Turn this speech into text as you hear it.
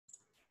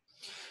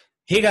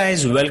Hey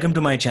guys, welcome to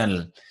my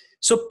channel.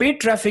 So, paid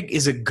traffic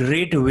is a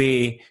great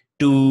way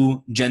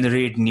to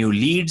generate new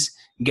leads,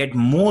 get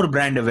more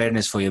brand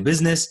awareness for your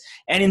business,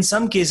 and in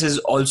some cases,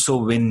 also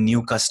win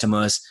new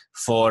customers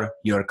for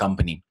your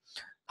company.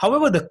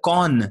 However, the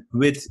con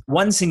with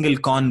one single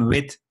con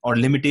with or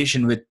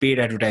limitation with paid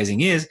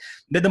advertising is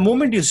that the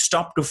moment you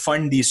stop to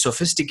fund these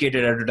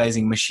sophisticated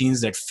advertising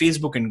machines that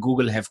Facebook and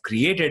Google have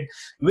created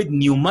with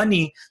new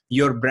money,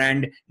 your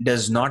brand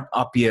does not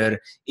appear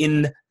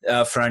in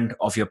front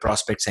of your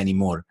prospects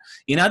anymore.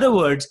 In other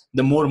words,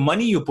 the more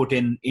money you put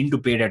into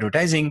paid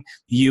advertising,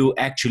 you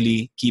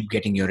actually keep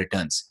getting your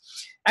returns.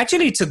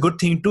 Actually, it's a good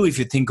thing too if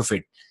you think of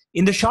it.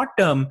 In the short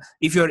term,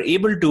 if you're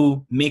able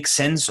to make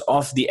sense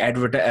of the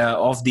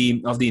of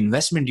the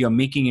investment you're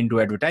making into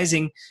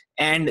advertising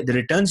and the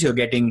returns you're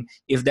getting,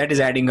 if that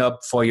is adding up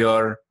for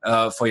your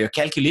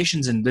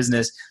calculations in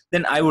business,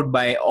 then I would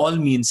by all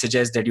means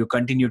suggest that you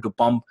continue to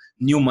pump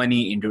new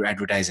money into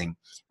advertising.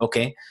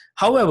 Okay.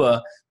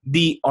 However,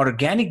 the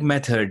organic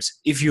methods,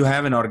 if you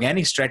have an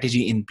organic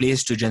strategy in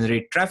place to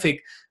generate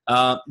traffic,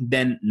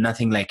 then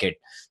nothing like it,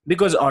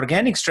 because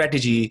organic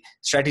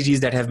strategies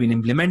that have been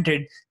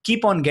implemented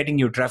keep on getting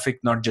you traffic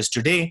not just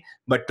today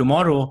but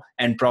tomorrow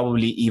and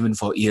probably even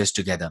for years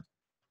together.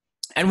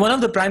 And one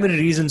of the primary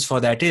reasons for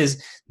that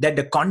is that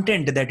the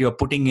content that you're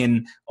putting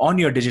in on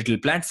your digital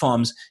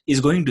platforms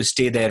is going to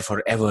stay there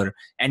forever.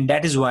 And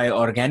that is why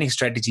organic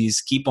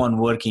strategies keep on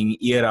working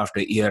year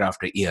after year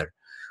after year.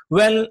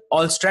 Well,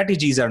 all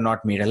strategies are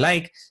not made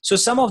alike. So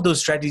some of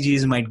those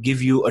strategies might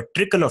give you a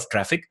trickle of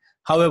traffic.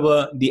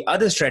 However, the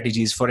other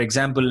strategies, for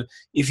example,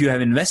 if you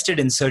have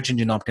invested in search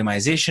engine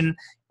optimization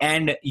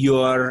and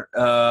your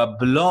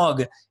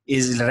blog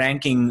is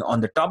ranking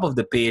on the top of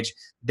the page,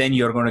 then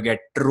you're going to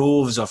get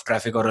troves of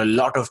traffic or a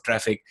lot of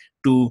traffic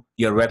to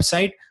your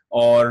website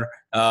or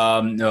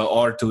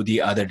to the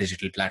other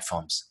digital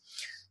platforms.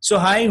 So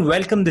hi,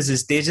 welcome. This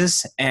is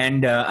Tejas,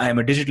 and I am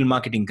a digital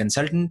marketing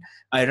consultant.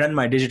 I run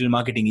my digital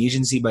marketing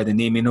agency by the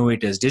name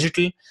Innovators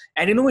Digital.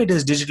 At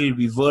Innovators Digital,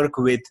 we work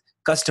with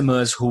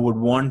customers who would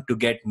want to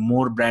get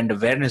more brand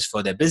awareness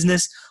for their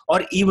business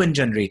or even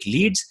generate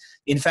leads.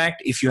 In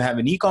fact, if you have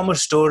an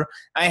e-commerce store,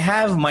 I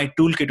have my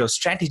toolkit of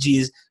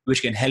strategies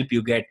which can help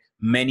you get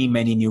many,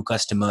 many new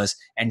customers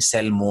and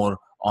sell more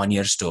on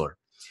your store.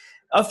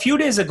 A few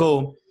days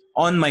ago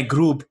on my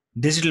group,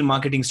 Digital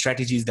Marketing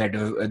Strategies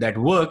that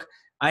Work,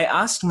 I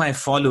asked my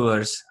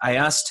followers, I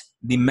asked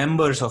the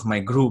members of my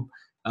group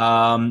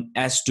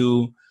as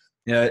to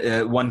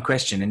one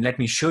question, and let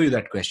me show you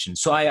that question.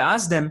 So I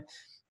asked them,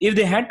 if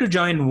they had to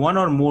join one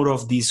or more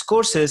of these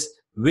courses,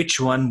 which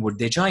one would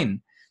they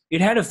join?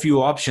 It had a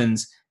few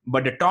options,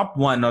 but the top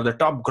one or the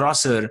top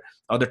grosser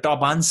or the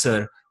top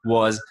answer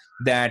was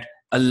that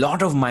a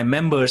lot of my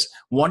members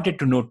wanted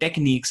to know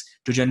techniques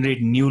to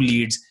generate new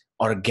leads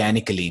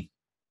organically.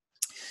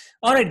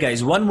 All right,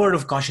 guys, one word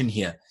of caution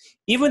here.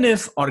 Even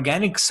if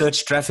organic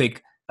search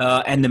traffic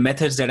and the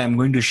methods that I'm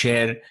going to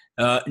share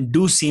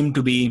do seem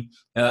to be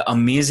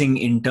amazing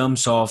in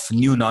terms of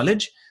new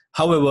knowledge,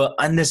 however,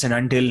 unless and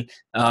until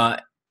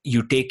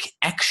you take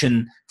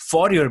action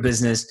for your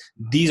business,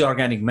 these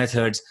organic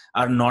methods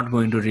are not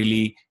going to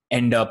really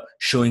end up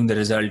showing the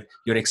result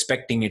you're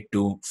expecting it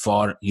to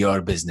for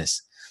your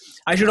business.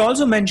 I should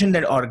also mention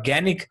that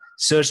organic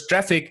search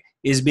traffic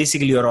is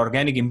basically, or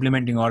organic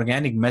implementing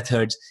organic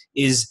methods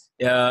is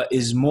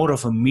more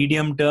of a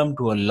medium term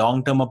to a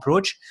long term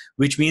approach,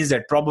 which means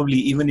that probably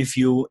even if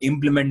you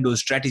implement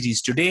those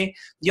strategies today,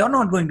 you're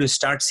not going to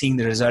start seeing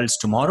the results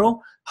tomorrow.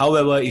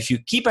 However, if you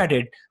keep at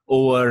it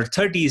over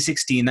 30,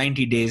 60,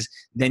 90 days,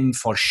 then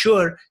for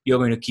sure you're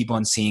going to keep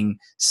on seeing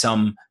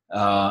some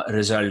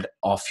result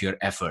of your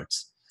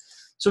efforts.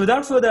 So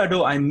without further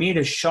ado, I made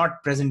a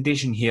short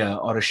presentation here,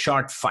 or a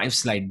short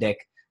 5-slide deck,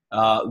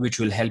 which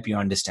will help you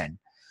understand.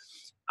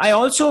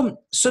 So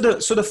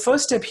the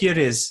first step here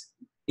is,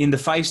 in the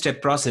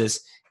 5-step process,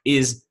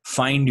 is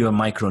find your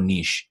micro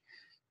niche.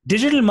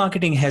 Digital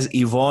marketing has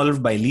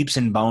evolved by leaps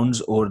and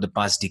bounds over the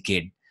past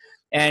decade.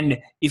 And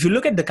if you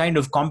look at the kind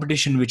of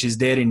competition which is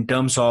there in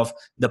terms of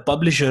the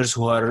publishers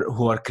who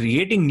are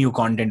creating new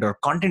content, or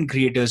content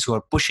creators who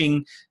are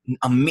pushing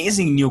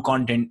amazing new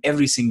content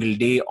every single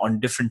day on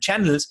different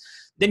channels,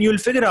 then you'll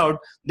figure out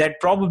that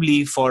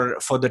probably for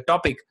the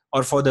topic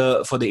or for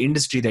the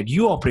industry that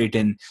you operate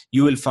in,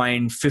 you will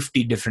find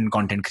 50 different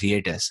content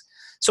creators.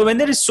 So when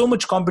there is so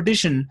much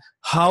competition,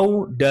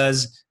 how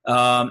does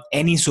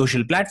any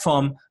social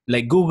platform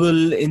like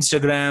Google,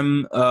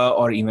 Instagram,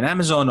 or even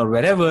Amazon, or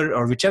wherever,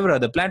 or whichever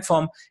other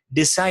platform,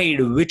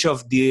 decide which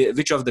of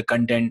the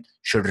content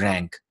should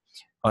rank?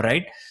 All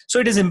right. So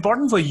it is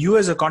important for you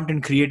as a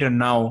content creator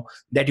now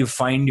that you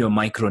find your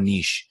micro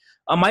niche.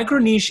 A micro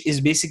niche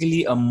is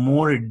basically a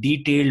more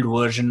detailed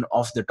version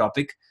of the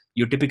topic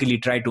you typically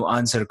try to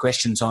answer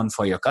questions on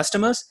for your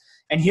customers.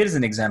 And here's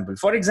an example.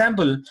 For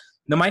example,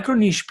 the micro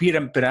niche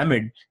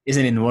pyramid is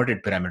an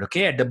inverted pyramid.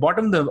 Okay, at the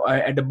bottom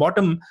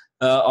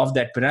of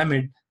that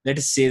pyramid, let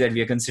us say that we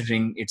are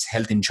considering its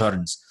health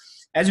insurance.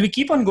 As we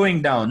keep on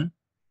going down,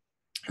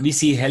 we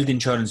see health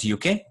insurance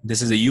UK.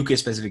 This is a UK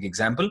specific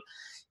example.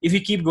 If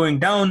you keep going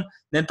down,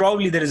 then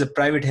probably there is a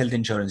private health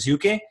insurance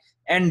UK.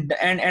 And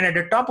at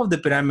the top of the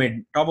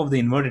pyramid, top of the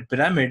inverted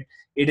pyramid,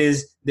 it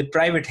is the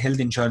private health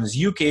insurance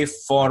UK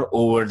for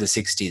over the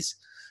 60s.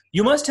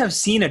 You must have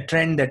seen a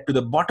trend that to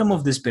the bottom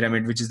of this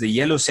pyramid, which is the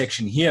yellow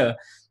section here,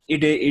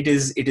 it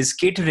is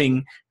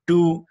catering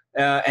to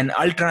an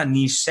ultra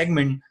niche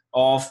segment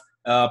of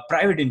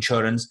private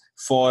insurance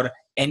for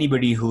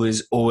anybody who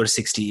is over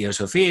 60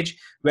 years of age.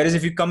 Whereas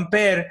if you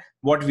compare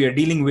what we are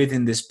dealing with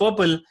in this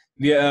purple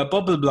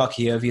block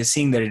here, we are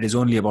seeing that it is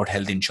only about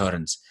health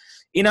insurance.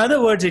 In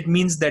other words, it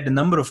means that the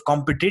number of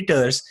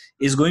competitors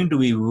is going to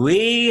be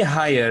way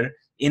higher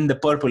in the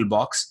purple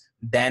box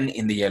than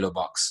in the yellow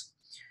box.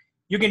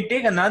 You can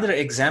take another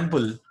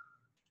example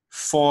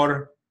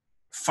for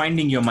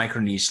finding your micro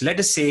niche. Let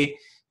us say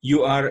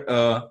you are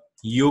a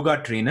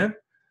yoga trainer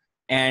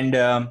and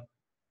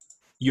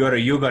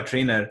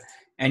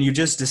you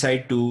just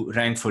decide to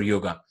rank for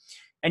yoga.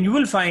 And you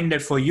will find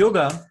that for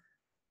yoga,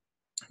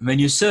 when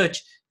you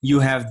search, you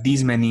have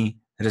these many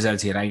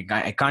results here.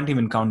 I can't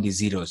even count these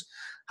zeros.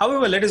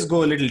 However, let us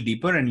go a little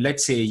deeper and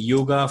let's say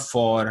yoga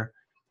for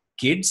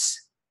kids.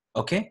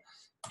 Okay.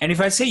 And if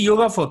I say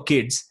yoga for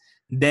kids,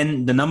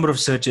 then the number of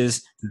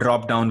searches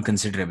drop down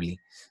considerably.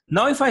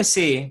 Now, if I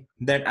say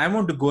that I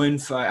want to go in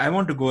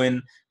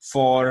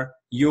for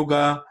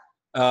yoga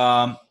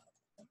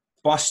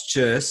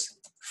postures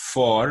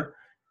for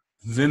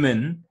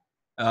women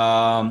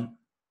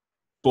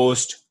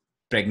post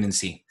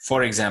pregnancy,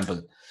 for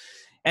example,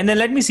 and then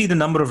let me see the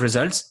number of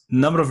results.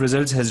 Number of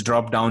results has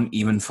dropped down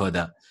even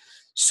further.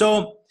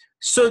 So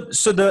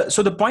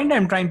the point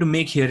I'm trying to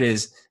make here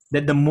is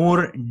that the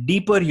more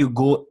deeper you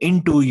go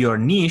into your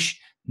niche,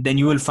 then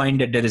you will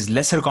find that there is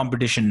lesser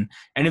competition.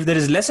 And if there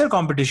is lesser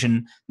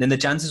competition, then the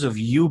chances of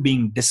you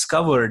being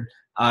discovered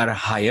are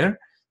higher.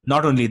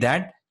 Not only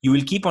that, you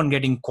will keep on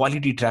getting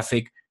quality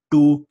traffic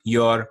to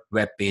your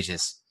web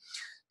pages.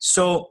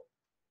 So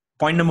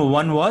point number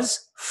one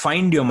was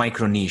find your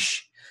micro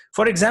niche.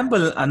 For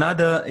example,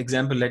 another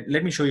example,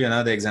 let me show you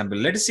another example.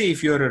 Let us say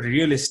if you're a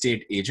real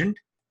estate agent.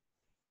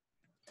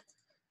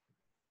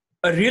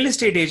 A real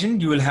estate agent,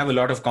 you will have a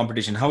lot of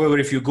competition. However,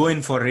 if you go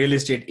in for real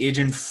estate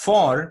agent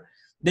for,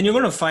 then you're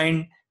going to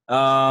find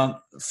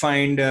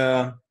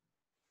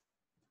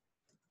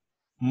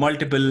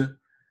multiple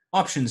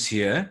options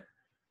here.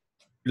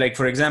 Like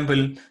for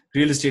example,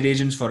 real estate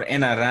agents for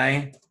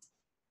NRI.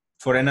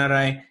 For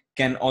NRI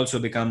can also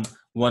become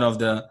one of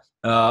the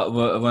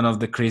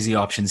crazy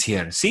options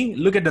here. See,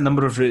 look at the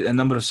number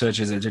of search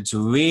results. It's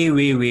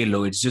way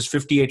low. It's just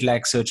 58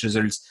 lakh search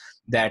results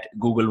that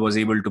Google was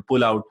able to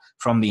pull out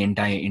from the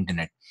entire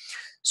internet.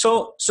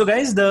 So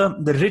guys,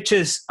 the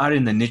riches are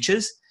in the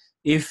niches.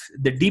 If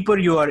the deeper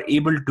you are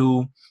able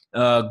to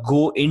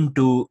go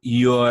into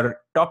your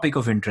topic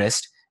of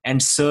interest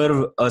and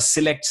serve a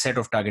select set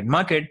of target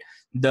market,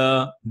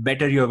 the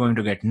better you're going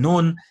to get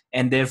known,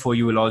 and therefore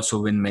you will also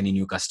win many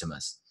new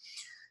customers.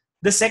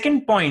 The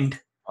second point,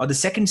 or the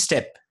second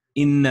step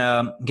in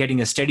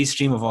getting a steady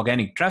stream of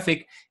organic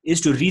traffic,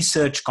 is to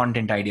research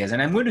content ideas.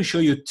 And I'm going to show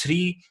you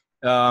three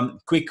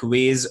quick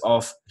ways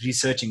of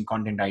researching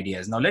content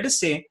ideas. Now, let us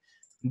say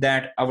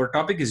that our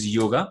topic is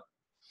yoga.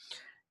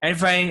 And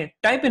if I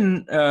type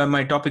in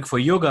my topic for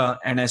yoga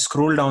and I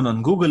scroll down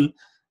on Google,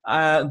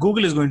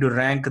 Google is going to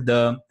rank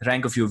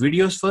a few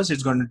videos first.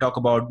 It's going to talk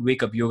about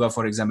wake up yoga,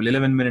 for example,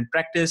 11-minute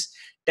practice,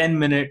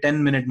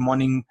 10-minute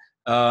morning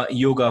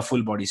yoga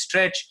full body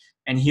stretch.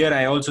 And here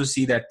I also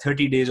see that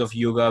 30 days of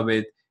yoga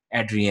with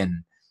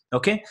Adrienne.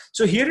 Okay,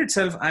 so here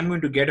itself, I'm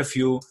going to get a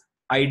few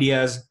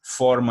ideas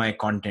for my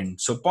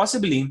content. So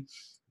possibly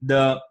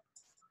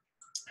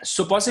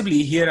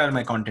here are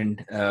my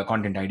content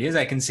ideas.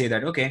 I can say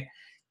that, okay,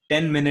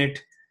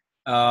 10-minute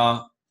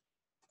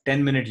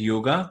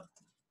yoga,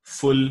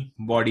 full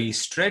body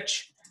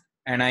stretch.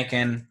 And I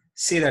can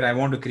say that I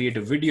want to create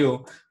a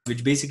video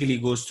which basically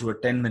goes through a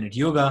 10-minute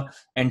yoga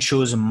and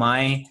shows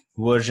my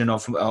version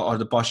of or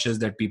the postures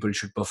that people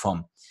should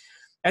perform.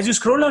 As you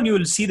scroll down, you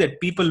will see that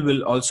people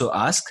will also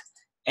ask,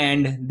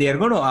 and they are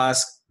going to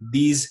ask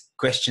these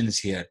questions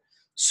here.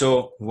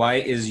 So why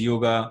is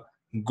yoga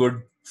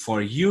good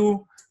for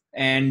you?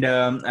 And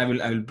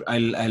I'll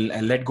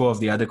let go of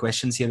the other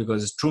questions here,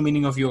 because true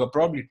meaning of yoga,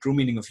 probably true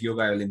meaning of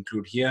yoga, I will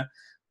include here.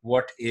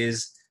 What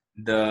is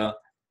the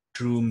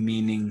true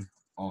meaning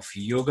of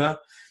yoga?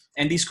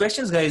 And these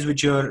questions, guys,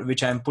 which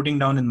I'm putting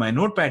down in my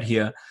notepad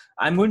here,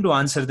 I'm going to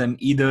answer them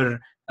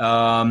either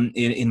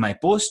in my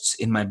posts,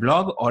 in my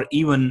blog, or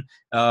even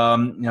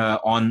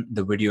on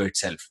the video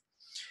itself.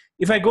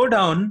 If I go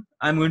down,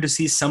 I'm going to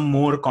see some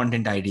more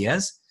content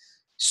ideas.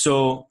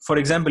 So, for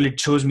example, it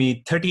shows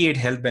me 38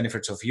 health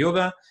benefits of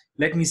yoga.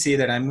 Let me say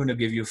that I'm going to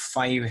give you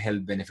 5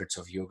 health benefits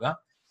of yoga.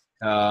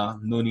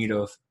 No need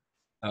of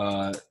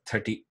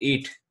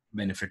 38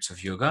 benefits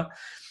of yoga.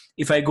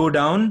 If I go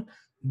down,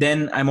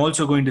 then I'm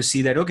also going to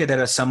see that, okay, there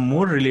are some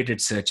more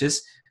related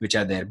searches which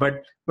are there.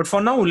 But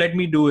for now, let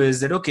me do is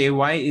that, okay,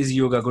 why is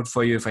yoga good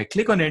for you? If I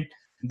click on it,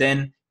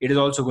 then it is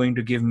also going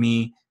to give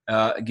me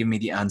give me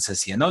the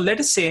answers here. Now let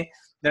us say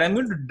that I'm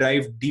going to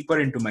dive deeper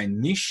into my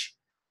niche,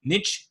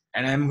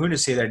 and I'm going to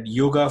say that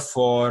yoga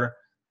for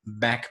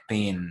back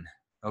pain.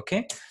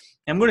 Okay,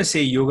 I'm going to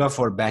say yoga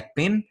for back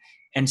pain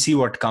and see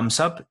what comes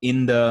up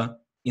in the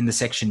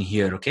section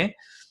here. Okay,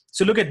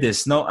 so look at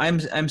this. Now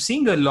I'm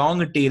seeing a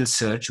long tail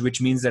search,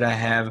 which means that I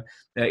have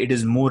it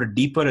is more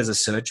deeper as a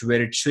search,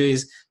 where it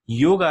says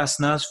yoga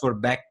asanas for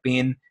back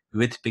pain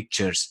with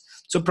pictures.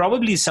 So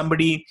probably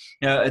somebody,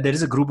 there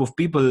is a group of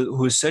people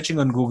who is searching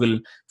on Google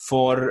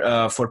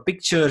for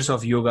pictures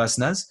of yoga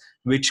asanas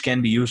which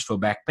can be used for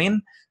back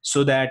pain,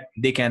 so that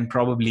they can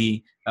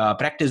probably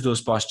practice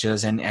those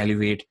postures and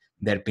alleviate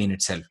their pain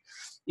itself.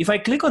 If I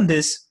click on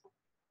this,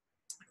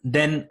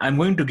 then I'm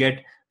going to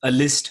get a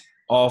list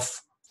of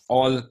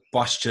all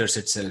postures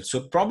itself. So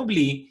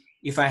probably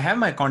if I have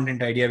my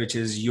content idea, which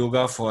is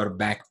yoga for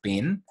back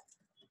pain,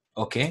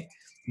 okay,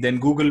 then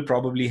Google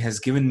probably has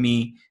given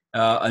me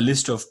a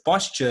list of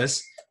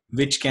postures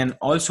which can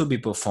also be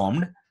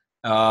performed.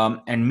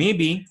 And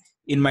maybe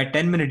in my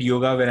 10-minute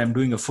yoga where I'm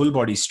doing a full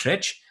body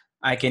stretch,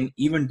 I can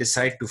even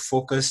decide to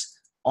focus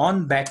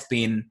on back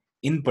pain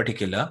in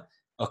particular,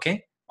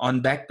 okay,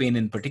 on back pain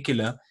in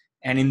particular.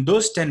 And in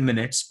those 10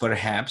 minutes,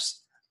 perhaps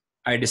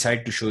I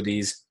decide to show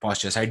these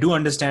postures. I do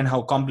understand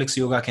how complex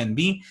yoga can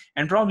be,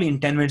 and probably in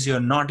 10 minutes you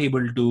will not be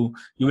able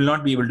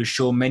to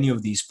show many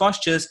of these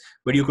postures,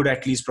 but you could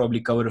at least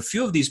probably cover a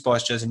few of these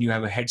postures and you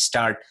have a head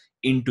start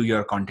into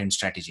your content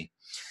strategy.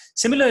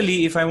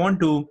 Similarly, if I want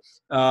to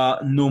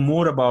know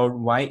more about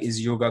why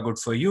is yoga good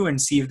for you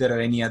and see if there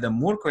are any other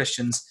more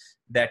questions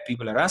that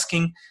people are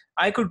asking,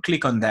 I could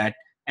click on that.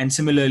 And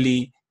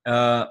similarly,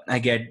 I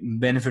get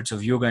benefits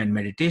of yoga and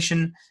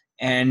meditation.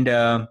 And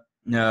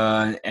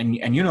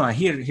you know,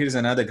 here's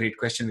another great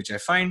question which I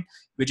find,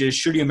 which is,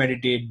 should you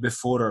meditate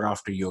before or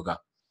after yoga?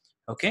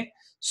 Okay,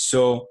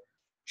 so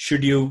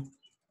should you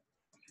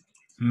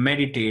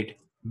meditate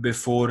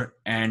before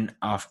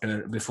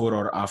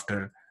or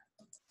after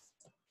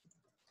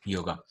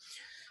yoga?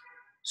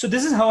 So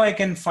this is how I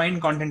can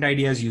find content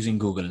ideas using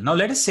Google. Now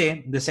let us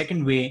say the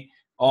second way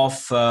of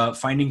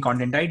finding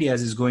content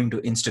ideas is going to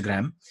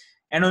Instagram.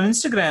 And on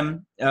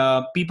Instagram,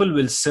 people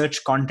will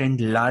search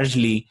content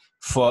largely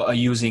for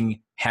using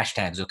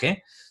hashtags,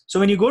 okay? So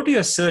when you go to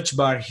your search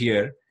bar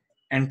here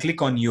and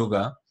click on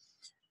yoga,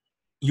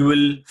 you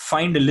will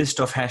find a list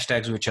of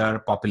hashtags which are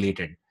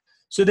populated.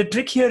 So the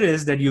trick here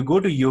is that you go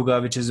to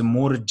yoga, which is a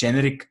more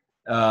generic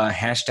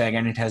hashtag,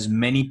 and it has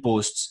many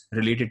posts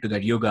related to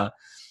that yoga,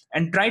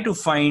 and try to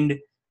find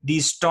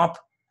these top,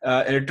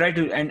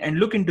 and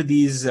look into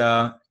these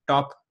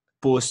top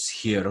posts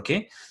here,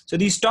 okay? So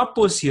these top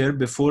posts here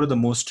before the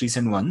most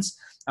recent ones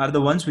are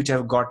the ones which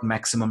have got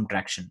maximum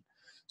traction.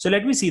 So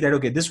let me see that,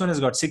 okay, this one has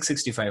got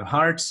 665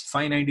 hearts,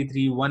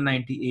 593,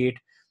 198,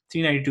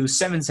 392,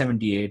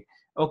 778,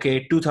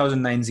 okay,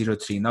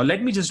 2903. Now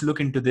let me just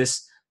look into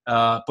this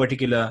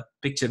particular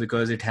picture,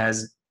 because it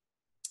has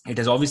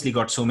obviously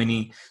got so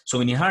many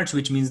hearts,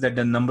 which means that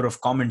the number of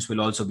comments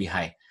will also be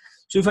high.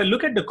 So if I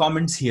look at the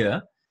comments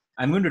here,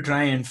 I'm going to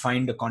try and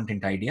find a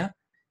content idea,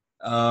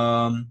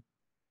 and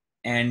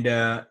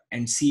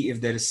see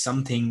if there is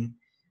something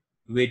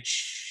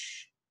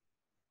which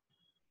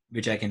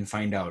I can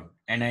find out.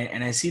 And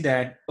I see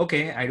that,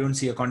 okay, I don't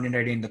see a content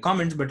idea in the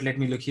comments, but let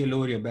me look here,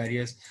 lower your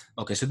barriers.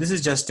 Okay, so this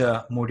is just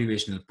a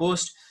motivational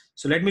post.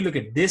 So let me look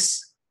at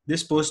this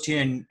post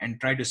here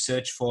and try to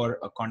search for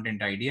a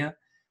content idea.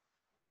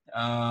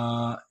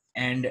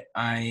 And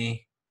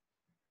I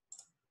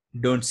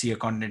don't see a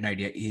content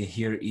idea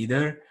here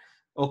either.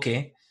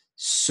 Okay,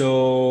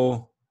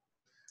 so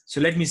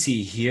let me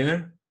see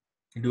here.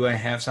 Do I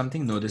have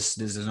something? No, this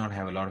does not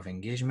have a lot of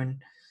engagement,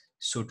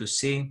 so to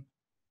say.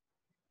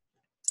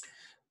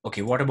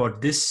 Okay, what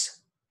about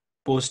this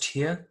post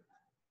here?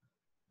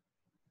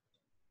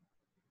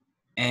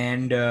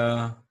 And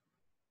I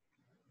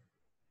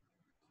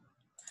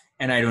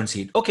don't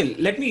see it. Okay,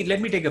 let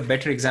me take a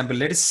better example.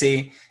 Let us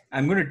say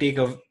I'm going to take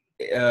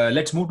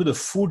let's move to the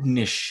food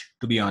niche,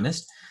 to be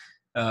honest,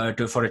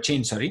 for a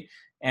change, sorry.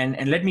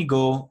 And let me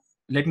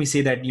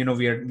say that, you know,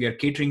 we are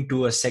catering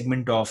to a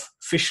segment of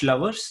fish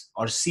lovers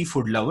or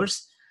seafood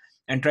lovers,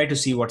 and try to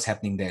see what's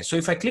happening there. So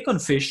if I click on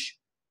fish,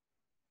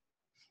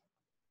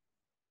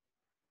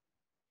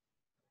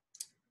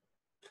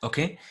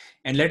 okay,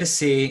 and let us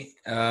say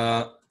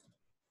I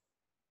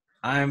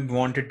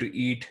wanted to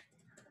eat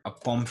a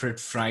pomfret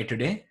fry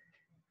today.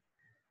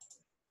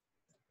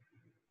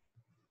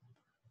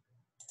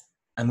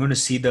 I'm going to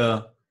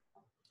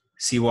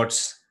see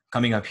what's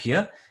coming up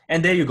here,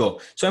 and there you go.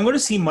 So I'm going to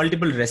see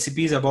multiple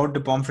recipes about the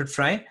pomfret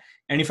fry,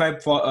 and if I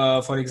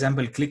for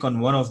example click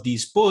on one of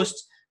these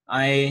posts,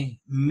 I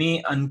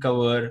may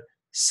uncover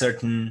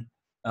certain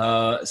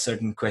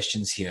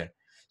questions here.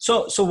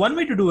 So one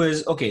way to do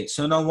is, okay,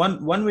 so now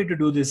one way to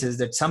do this is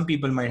that some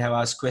people might have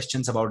asked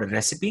questions about a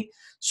recipe.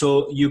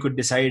 So you could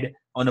decide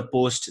on a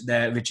post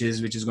that which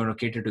is going to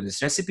cater to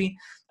this recipe.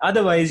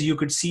 Otherwise, you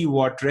could see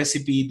what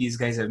recipe these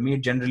guys have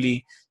made.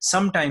 Generally,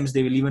 sometimes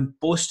they will even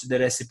post the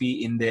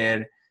recipe in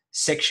their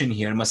section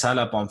here,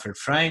 masala pomfret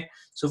fry.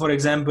 So for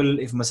example,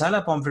 if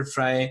masala pomfret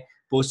fry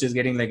post is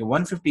getting like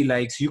 150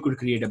 likes, you could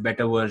create a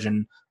better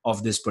version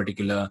of this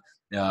particular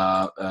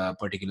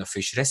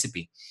fish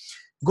recipe.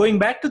 Going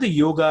back to the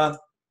yoga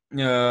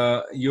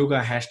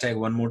hashtag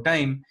one more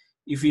time,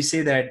 if we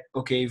say that,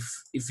 okay,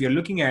 if you're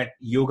looking at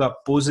yoga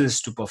poses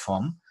to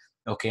perform,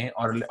 okay,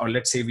 or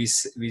let's say we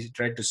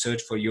tried to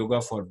search for yoga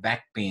for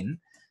back pain.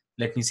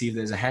 Let me see if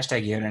there's a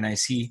hashtag here, and I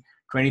see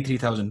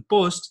 23,000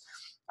 posts.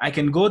 I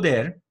can go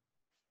there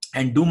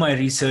and do my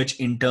research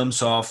in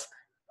terms of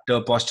the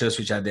postures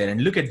which are there,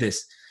 and look at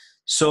this.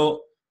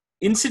 So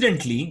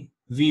incidentally,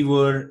 we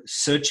were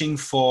searching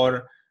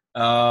for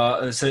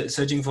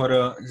searching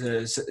for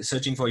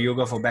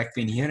yoga for back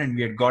pain here, and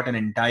we had got an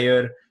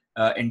entire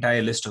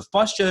list of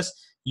postures.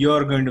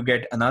 You're going to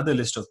get another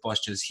list of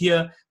postures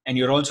here, and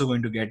you're also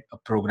going to get a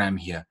program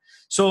here.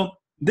 So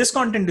this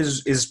content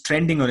is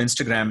trending on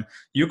Instagram.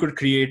 You could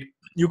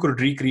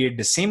recreate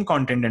the same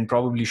content and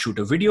probably shoot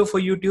a video for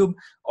YouTube,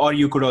 or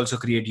you could also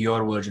create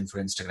your version for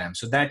Instagram.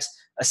 So that's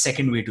a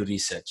second way to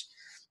research.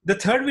 The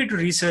third way to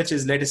research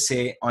is, let us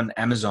say, on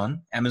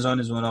Amazon. Amazon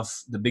is one of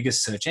the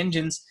biggest search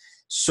engines.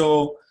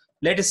 So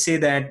let us say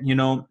that,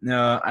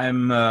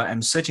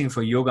 I'm searching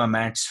for yoga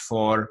mats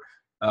for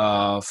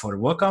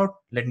workout.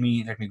 Let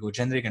me go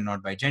generic and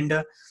not by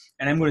gender,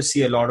 and I'm going to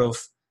see a lot of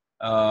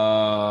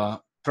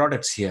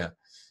products here.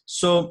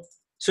 So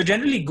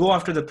generally go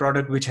after the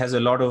product which has a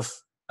lot of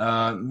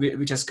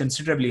which has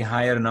considerably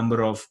higher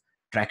number of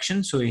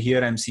traction. So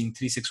here I'm seeing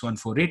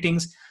 3614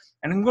 ratings,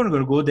 and I'm going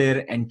to go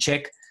there and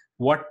check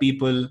what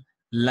people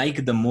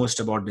like the most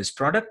about this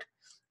product,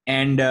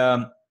 and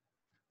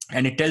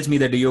it tells me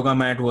that the yoga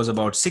mat was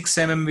about 6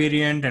 mm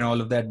variant and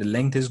all of that. The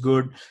length is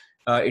good.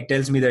 It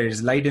tells me that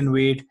it's light in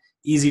weight,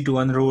 easy to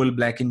unroll,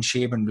 black in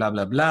shape, and blah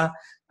blah blah.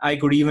 I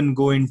could even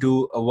go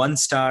into a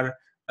 1-star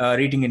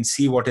rating and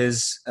see what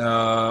is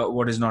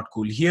not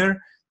cool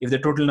here. If the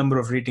total number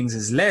of ratings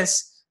is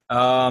less,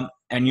 and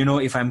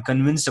if I'm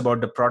convinced about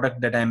the product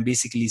that I'm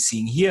basically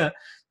seeing here,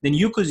 then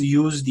you could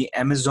use the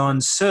Amazon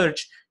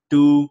search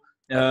to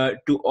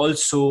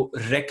also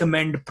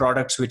recommend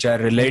products which are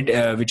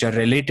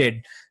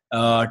related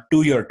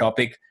to your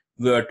topic,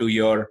 to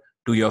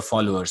your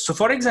followers. So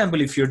for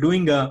example, if you're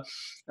doing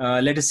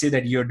let us say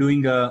that you're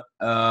doing a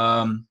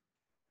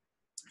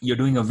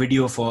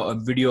video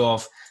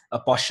of a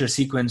posture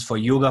sequence for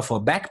yoga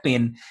for back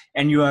pain,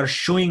 and you are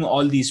showing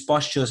all these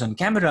postures on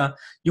camera,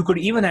 you could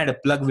even add a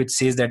plug which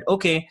says that,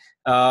 okay,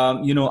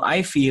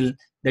 I feel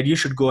that you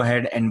should go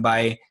ahead and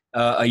buy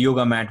a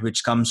yoga mat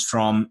which comes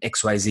from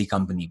XYZ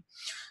company.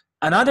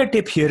 Another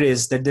tip here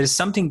is that there's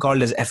something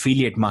called as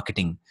affiliate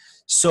marketing.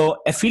 So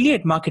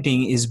affiliate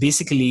marketing is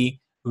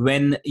basically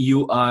when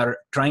you are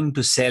trying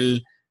to sell,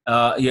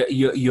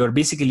 you're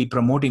basically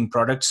promoting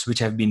products which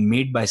have been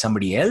made by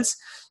somebody else.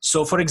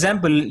 So for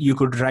example, you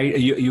could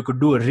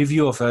do a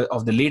review of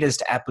the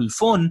latest Apple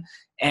phone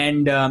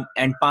and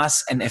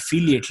pass an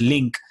affiliate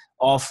link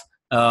of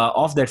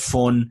that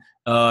phone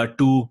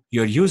to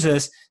your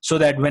users, so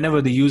that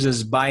whenever the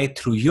users buy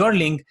through your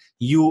link,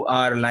 you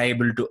are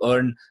liable to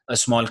earn a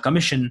small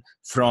commission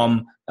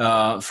from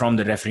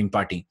the referring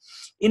party.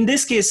 In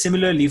this case,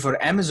 similarly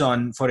for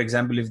Amazon, for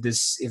example, if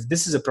this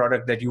is a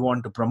product that you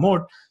want to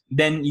promote,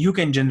 then you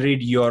can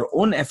generate your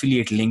own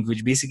affiliate link,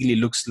 which basically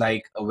looks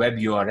like a web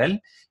URL.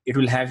 It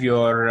will have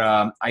your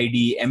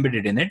ID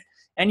embedded in it,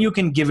 and you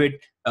can give it,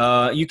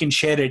 you can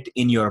share it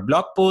in your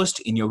blog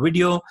post, in your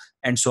video,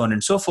 and so on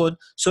and so forth.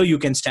 So you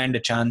can stand a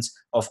chance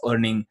of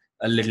earning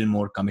a little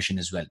more commission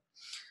as well.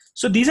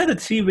 So these are the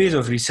three ways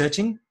of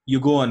researching. You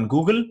go on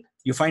Google,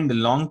 you find the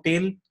long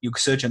tail, you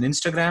search on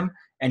Instagram,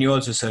 and you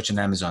also search on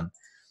Amazon.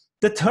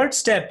 The third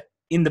step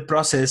in the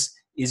process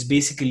is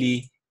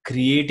basically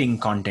creating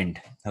content.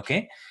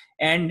 Okay.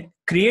 And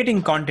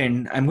creating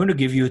content, I'm going to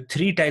give you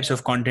 3 types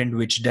of content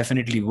which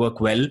definitely work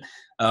well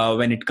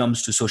when it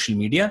comes to social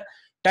media.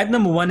 Type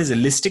number 1 is a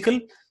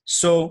listicle.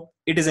 So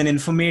it is an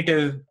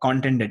informative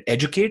content that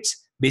educates.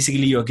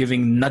 Basically, you're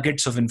giving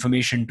nuggets of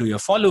information to your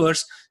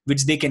followers,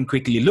 which they can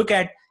quickly look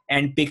at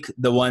and pick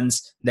the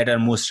ones that are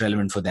most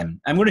relevant for them.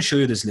 I'm going to show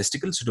you this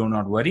listicle, so do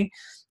not worry.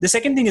 The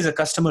second thing is a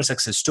customer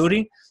success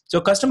story.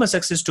 So customer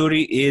success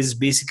story is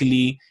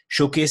basically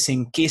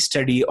showcasing case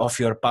study of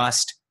your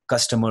past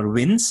customer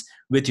wins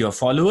with your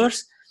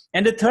followers.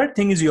 And the third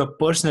thing is your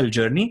personal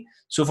journey.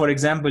 So for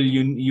example,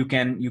 you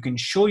can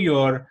show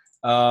your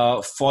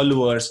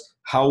followers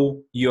how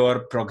you're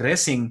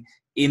progressing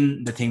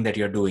in the thing that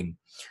you're doing.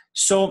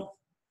 So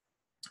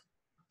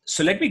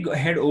let me go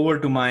head over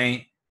to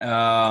my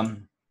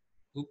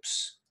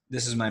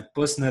this is my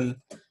personal.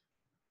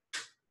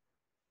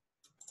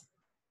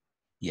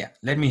 Yeah,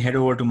 let me head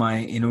over to my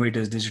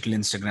Innovators Digital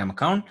Instagram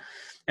account,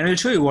 and I'll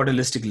show you what a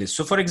listicle is.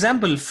 So for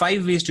example,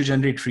 5 ways to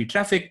generate free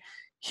traffic.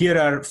 Here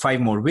are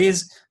 5 more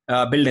ways.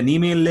 Build an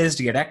email list,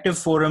 get active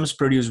forums,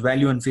 produce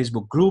value on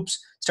Facebook groups,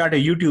 start a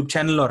YouTube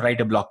channel, or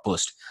write a blog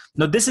post.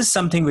 Now, this is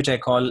something which I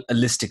call a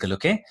listicle,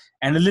 okay?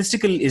 And a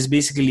listicle is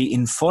basically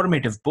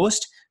informative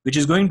post, which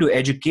is going to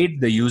educate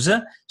the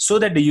user so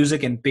that the user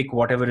can pick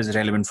whatever is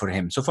relevant for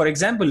him. So for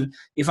example,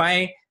 if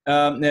I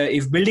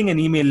if building an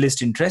email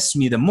list interests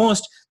me the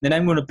most, then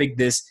I'm going to pick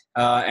this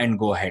and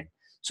go ahead.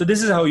 So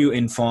this is how you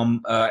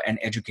inform and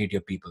educate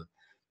your people,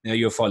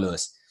 your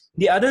followers.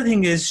 The other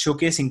thing is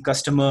showcasing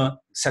customer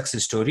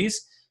success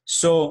stories.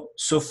 So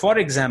for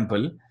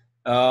example,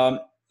 um,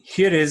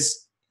 here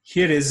is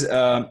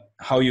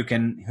how you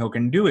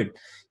can do it.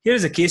 Here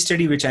is a case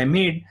study which I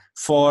made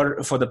for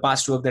the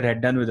past work that I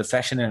had done with a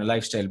fashion and a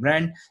lifestyle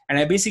brand, and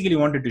I basically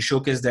wanted to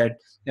showcase that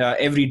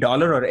every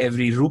dollar or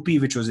every rupee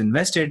which was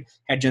invested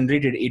had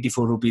generated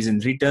 84 rupees in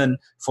return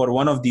for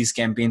one of these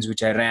campaigns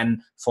which I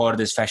ran for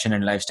this fashion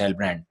and lifestyle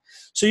brand.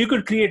 So you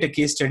could create a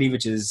case study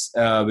which is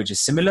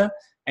similar,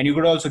 and you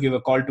could also give a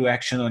call to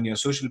action on your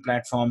social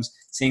platforms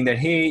saying that,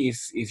 hey,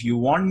 if you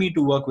want me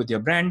to work with your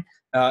brand,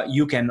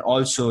 you can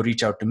also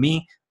reach out to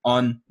me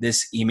on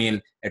this email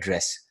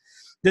address.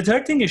 The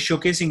third thing is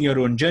showcasing your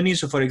own journey.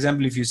 So for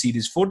example, if you see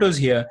these photos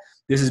here,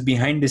 this is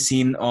behind the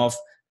scene of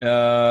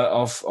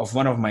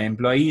one of my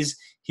employees.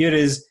 Here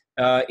is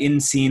in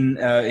scene.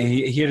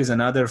 Here is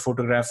another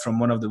photograph from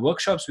one of the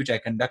workshops which I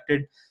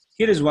conducted.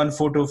 Here is one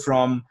photo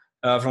from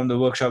the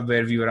workshop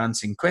where we were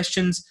answering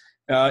questions.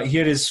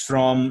 Here is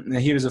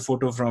a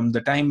photo from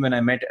the time when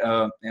I met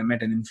an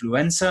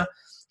influencer.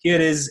 Here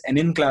is an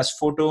in-class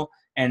photo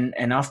and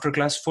an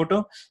after-class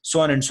photo, so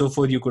on and so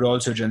forth. You could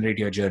also generate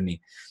your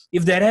journey.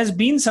 If there has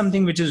been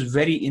something which is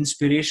very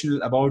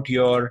inspirational about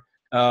your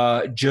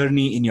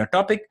journey in your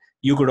topic,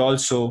 you could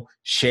also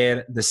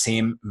share the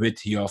same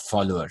with your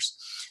followers.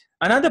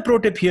 Another pro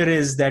tip here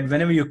is that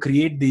whenever you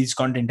create these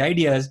content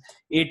ideas,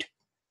 it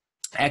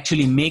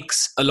actually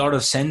makes a lot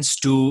of sense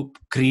to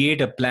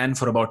create a plan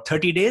for about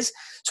 30 days,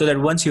 so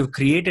that once you've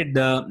created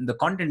the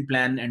content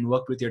plan and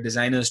worked with your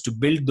designers to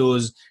build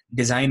those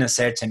designer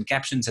sets and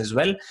captions as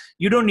well,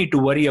 you don't need to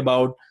worry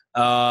about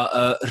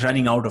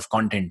running out of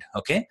content.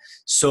 Okay,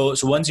 so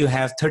once you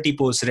have 30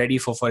 posts ready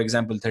for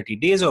example 30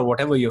 days or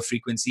whatever your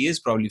frequency is,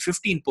 probably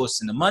 15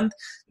 posts in a month,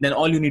 then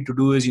all you need to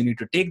do is you need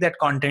to take that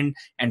content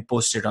and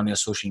post it on your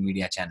social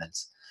media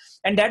channels.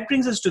 And that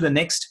brings us to the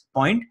next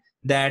point,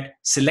 that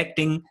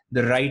selecting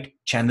the right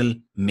channel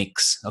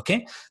mix.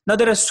 Okay, now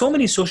there are so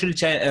many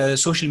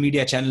social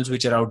media channels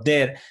which are out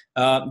there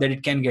that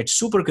it can get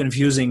super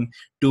confusing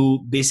to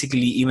basically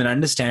even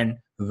understand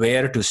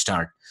where to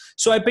start.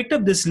 So I picked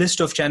up this list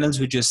of channels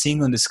which you're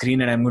seeing on the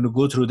screen, and I'm going to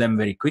go through them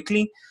very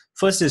quickly.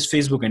 First is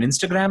Facebook and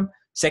Instagram.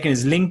 Second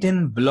is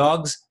LinkedIn,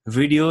 blogs,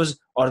 videos,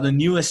 or the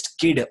newest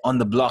kid on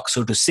the block,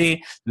 so to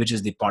say, which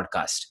is the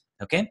podcast.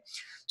 Okay,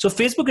 so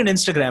Facebook and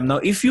Instagram. Now,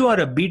 if you are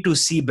a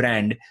B2C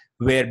brand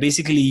where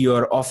basically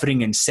you're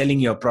offering and selling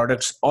your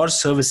products or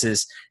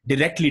services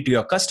directly to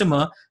your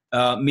customer,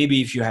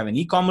 maybe if you have an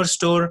e-commerce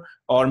store,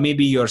 or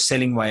maybe you're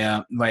selling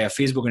via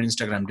Facebook and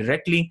Instagram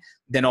directly,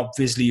 then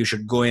obviously you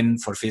should go in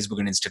for Facebook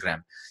and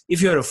Instagram.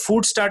 If you're a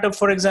food startup,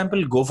 for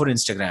example, go for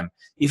Instagram.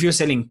 If you're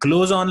selling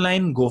clothes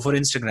online, go for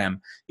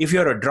Instagram. If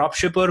you're a drop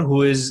shipper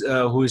who is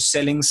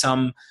selling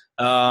some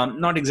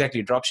not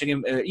exactly drop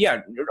shipping,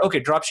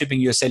 drop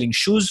shipping, you're selling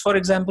shoes, for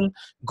example,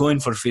 go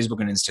in for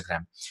Facebook and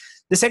Instagram.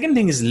 The second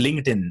thing is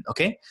LinkedIn.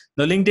 Okay,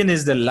 now LinkedIn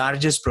is the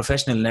largest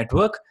professional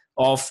network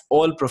of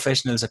all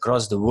professionals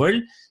across the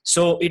world.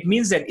 So it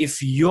means that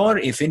if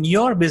in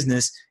your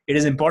business it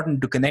is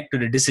important to connect to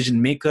the decision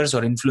makers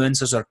or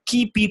influencers or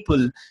key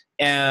people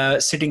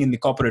sitting in the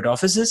corporate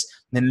offices,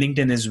 then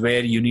LinkedIn is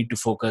where you need to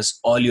focus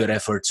all your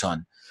efforts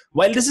on.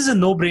 While this is a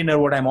no-brainer,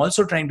 what I'm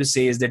also trying to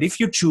say is that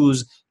if you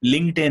choose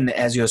LinkedIn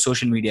as your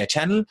social media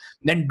channel,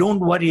 then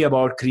don't worry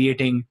about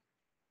creating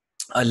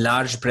a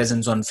large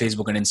presence on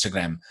Facebook and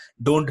Instagram.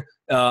 Don't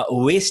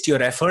waste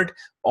your effort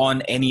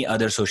on any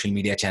other social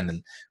media channel.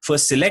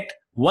 First, select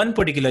one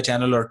particular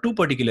channel or two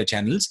particular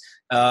channels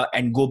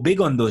and go big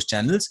on those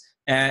channels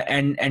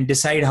and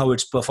decide how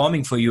it's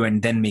performing for you,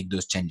 and then make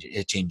those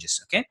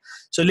changes. Okay,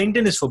 so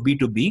LinkedIn is for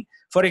B2B.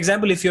 For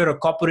example, if you're a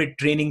corporate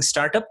training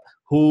startup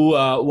who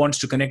wants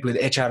to connect with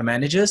HR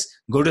managers,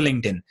 go to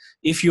LinkedIn.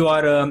 If you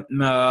are,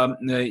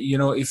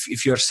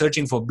 if you're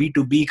searching for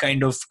B2B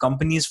kind of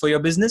companies for your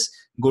business,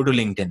 go to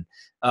LinkedIn.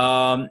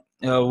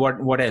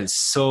 What else?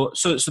 So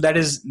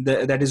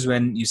that is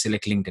when you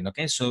select LinkedIn.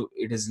 Okay, so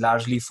it is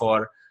largely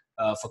for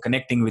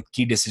connecting with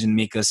key decision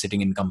makers sitting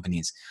in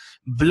companies.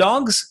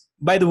 Blogs,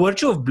 by the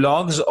virtue of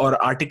blogs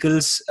or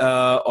articles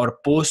or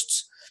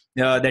posts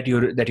that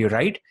you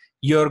write,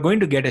 you're going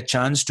to get a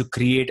chance to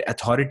create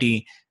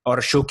authority or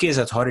showcase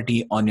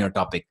authority on your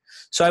topic.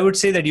 So I would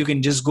say that you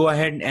can just go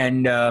ahead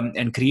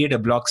and create a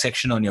blog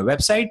section on your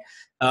website,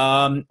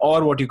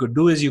 or what you could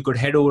do is you could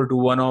head over to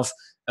one of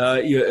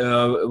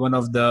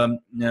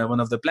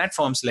the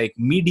platforms like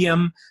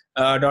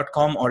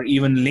Medium.com, or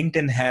even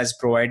LinkedIn has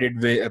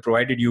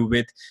provided you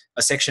with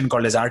a section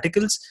called as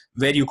articles,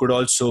 where you could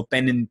also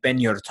pen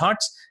your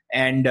thoughts,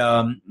 and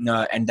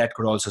that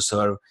could also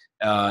serve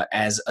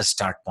as a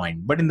start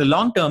point. But in the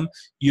long term,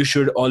 you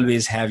should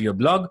always have your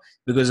blog,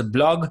 because a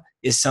blog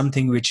is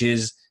something which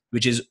is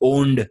which is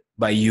owned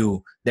by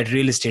you. That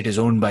real estate is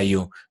owned by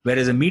you.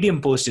 Whereas a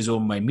Medium post is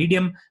owned by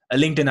Medium, a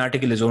LinkedIn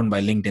article is owned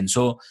by LinkedIn.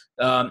 So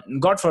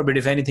God forbid,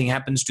 if anything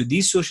happens to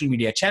these social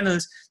media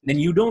channels, then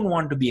you don't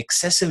want to be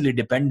excessively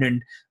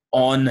dependent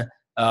on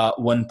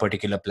one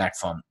particular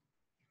platform.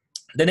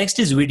 The next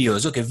is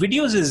videos. Okay,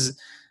 videos is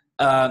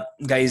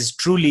guys,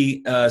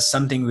 truly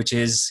something which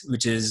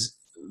is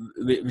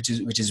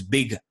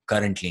big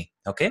currently.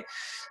 Okay,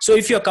 so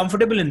if you're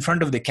comfortable in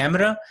front of the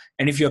camera,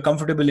 and if you're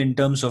comfortable in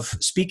terms of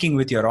speaking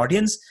with your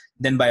audience,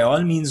 then by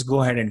all means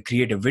go ahead and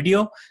create a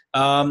video.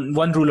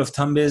 One rule of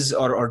thumb is,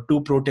 or two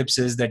pro tips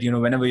is that,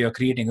 whenever you're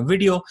creating a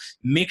video,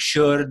 make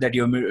sure that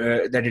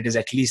that it is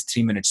at least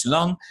 3 minutes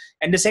long.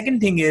 And the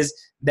second thing is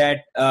that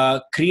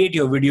create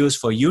your videos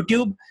for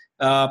YouTube.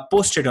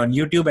 Post it on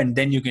YouTube, and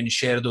then you can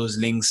share those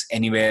links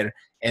anywhere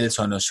else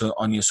on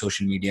your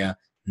social media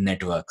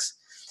networks.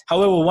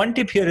 However, one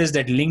tip here is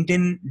that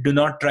LinkedIn, do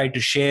not try to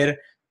share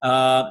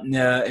a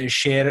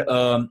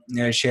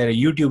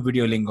YouTube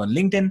video link on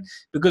LinkedIn,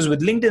 because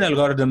with LinkedIn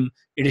algorithm,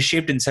 it is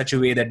shaped in such a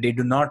way that they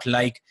do not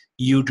like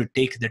you to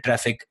take the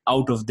traffic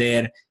out of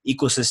their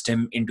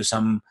ecosystem into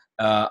some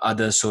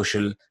other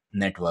social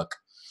network.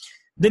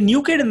 The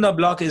new kid in the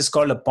block is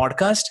called a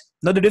podcast.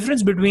 Now, the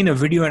difference between a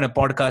video and a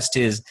podcast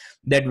is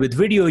that with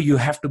video, you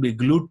have to be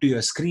glued to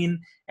your screen,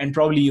 and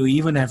probably you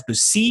even have to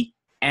see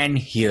and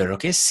hear,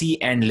 okay?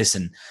 See and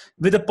listen.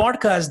 With a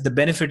podcast, the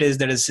benefit is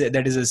that is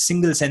a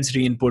single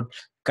sensory input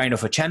kind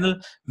of a channel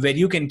where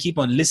you can keep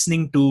on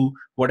listening to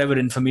whatever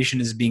information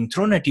is being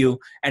thrown at you,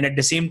 and at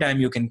the same time,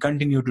 you can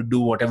continue to do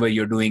whatever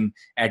you're doing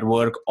at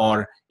work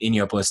or in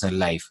your personal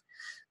life.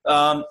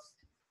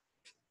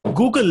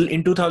 Google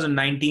in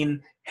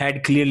 2019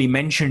 had clearly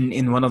mentioned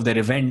in one of their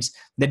events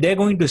that they're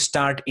going to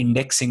start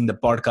indexing the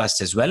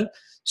podcast as well.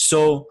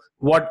 So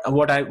what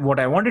I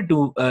wanted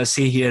to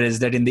say here is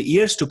that in the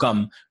years to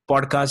come,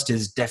 podcast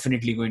is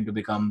definitely going to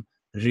become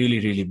really,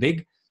 really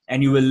big,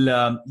 and you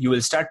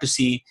will start to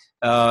see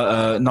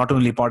not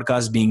only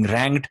podcasts being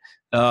ranked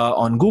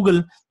on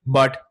Google,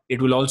 but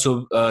it will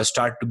also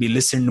start to be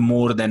listened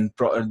more than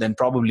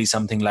probably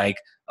something like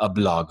a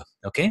blog.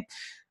 Okay.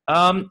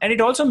 And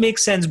it also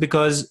makes sense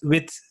because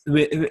with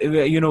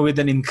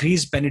an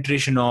increased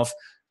penetration of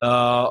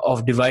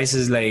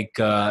devices like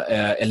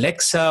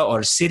Alexa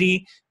or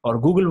Siri or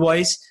Google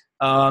Voice,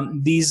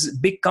 these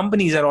big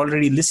companies are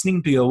already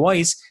listening to your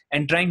voice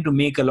and trying to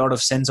make a lot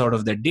of sense out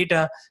of that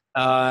data.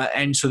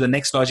 And so the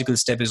next logical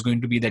step is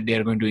going to be that they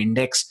are going to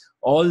index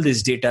all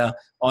this data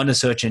on a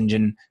search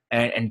engine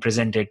and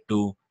present it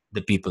to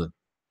the people.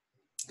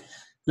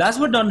 Last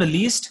but not the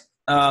least,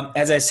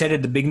 as I said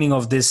at the beginning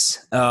of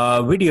this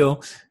video,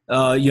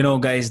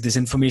 guys, this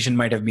information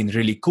might have been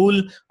really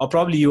cool, or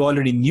probably you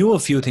already knew a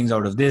few things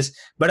out of this,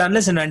 but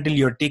unless and until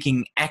you're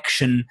taking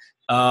action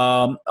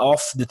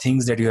of the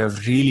things that you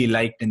have really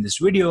liked in this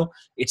video,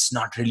 it's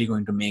not really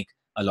going to make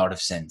a lot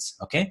of sense.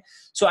 Okay.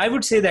 So I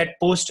would say that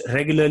post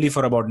regularly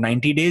for about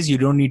 90 days. You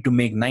don't need to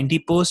make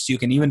 90 posts. You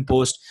can even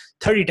post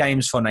 30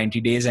 times for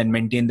 90 days and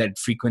maintain that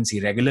frequency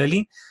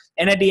regularly.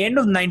 And at the end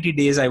of 90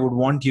 days, I would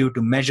want you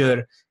to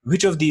measure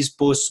which of these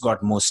posts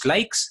got most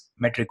likes,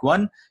 metric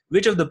 1,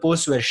 which of the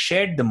posts were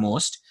shared the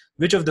most,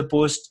 which of the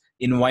posts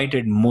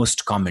invited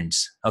most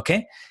comments.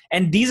 Okay.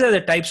 And these are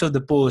the types of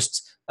the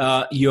posts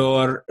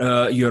your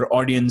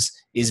audience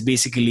is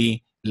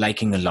basically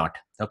liking a lot.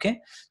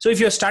 Okay. So if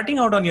you're starting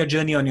out on your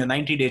journey, on your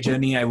 90-day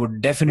journey, I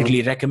would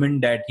definitely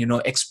recommend that,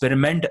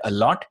 experiment a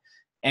lot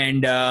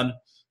and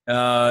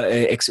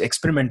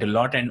experiment a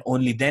lot. And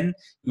only then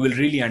you will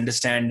really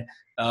understand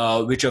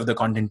which of the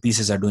content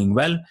pieces are doing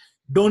well.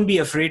 Don't be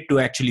afraid to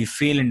actually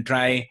fail and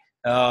try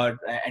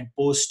and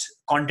post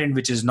content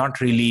which is not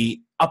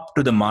really up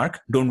to the mark.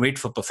 Don't wait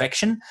for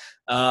perfection.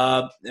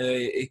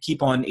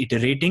 Keep on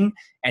iterating,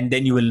 and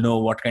then you will know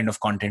what kind of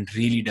content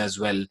really does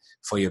well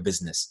for your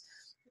business.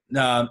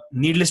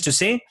 Needless to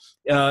say,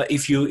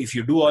 if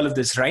you do all of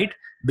this right,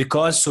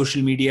 because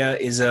social media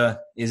is a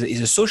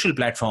social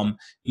platform,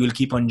 you will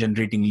keep on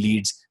generating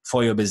leads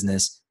for your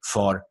business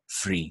for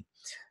free.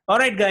 All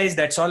right, guys,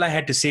 that's all I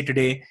had to say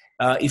today.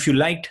 If you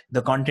liked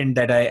the content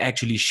that I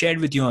actually shared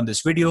with you on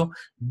this video,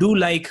 do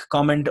like,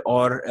 comment,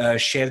 or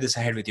share this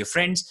ahead with your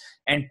friends.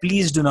 And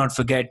please do not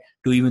forget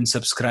to even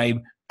subscribe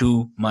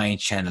to my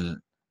channel.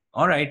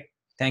 All right.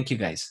 Thank you,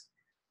 guys.